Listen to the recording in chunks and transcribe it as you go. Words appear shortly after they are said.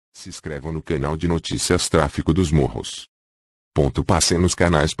Se inscrevam no canal de notícias Tráfico dos Morros. Passem nos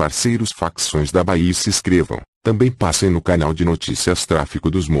canais parceiros Facções da Bahia e se inscrevam. Também passem no canal de notícias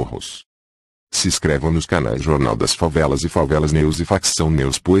Tráfico dos Morros. Se inscrevam nos canais Jornal das Favelas e Favelas News e Facção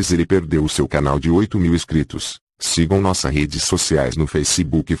News, pois ele perdeu o seu canal de 8.000 inscritos. Sigam nossas redes sociais no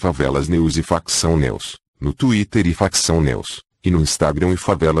Facebook Favelas News e Facção News, no Twitter e Facção News, e no Instagram e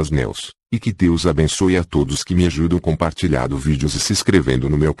Favelas News. E que Deus abençoe a todos que me ajudam compartilhando vídeos e se inscrevendo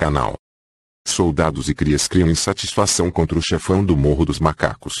no meu canal. Soldados e Crias Criam Insatisfação Contra o Chefão do Morro dos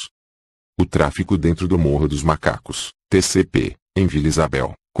Macacos. O tráfico dentro do Morro dos Macacos, TCP, em Vila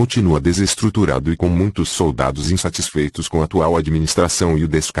Isabel, continua desestruturado e com muitos soldados insatisfeitos com a atual administração e o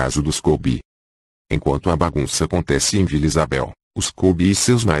descaso dos Scooby. Enquanto a bagunça acontece em Vila Isabel, os Scooby e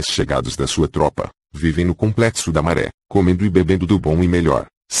seus mais chegados da sua tropa, vivem no Complexo da Maré, comendo e bebendo do bom e melhor,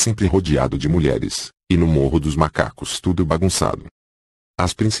 sempre rodeado de mulheres, e no Morro dos Macacos tudo bagunçado.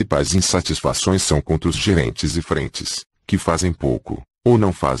 As principais insatisfações são contra os gerentes e frentes, que fazem pouco, ou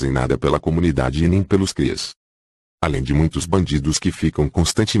não fazem nada pela comunidade e nem pelos crias. Além de muitos bandidos que ficam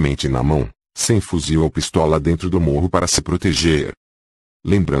constantemente na mão, sem fuzil ou pistola dentro do morro para se proteger.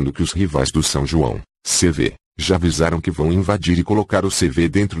 Lembrando que os rivais do São João, CV, já avisaram que vão invadir e colocar o CV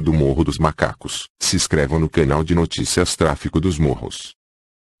dentro do Morro dos Macacos. Se inscrevam no canal de notícias Tráfico dos Morros.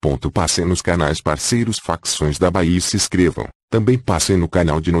 Passem nos canais parceiros Facções da Bahia e se inscrevam. Também passem no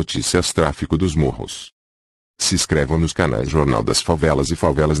canal de notícias Tráfico dos Morros. Se inscrevam nos canais Jornal das Favelas e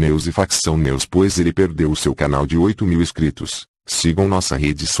Favelas News e Facção News, pois ele perdeu o seu canal de 8.000 inscritos. Sigam nossas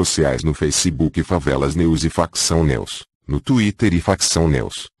redes sociais no Facebook Favelas News e Facção News, no Twitter e Facção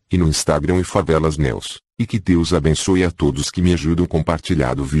News, e no Instagram e Favelas News. E que Deus abençoe a todos que me ajudam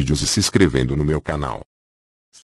compartilhando vídeos e se inscrevendo no meu canal.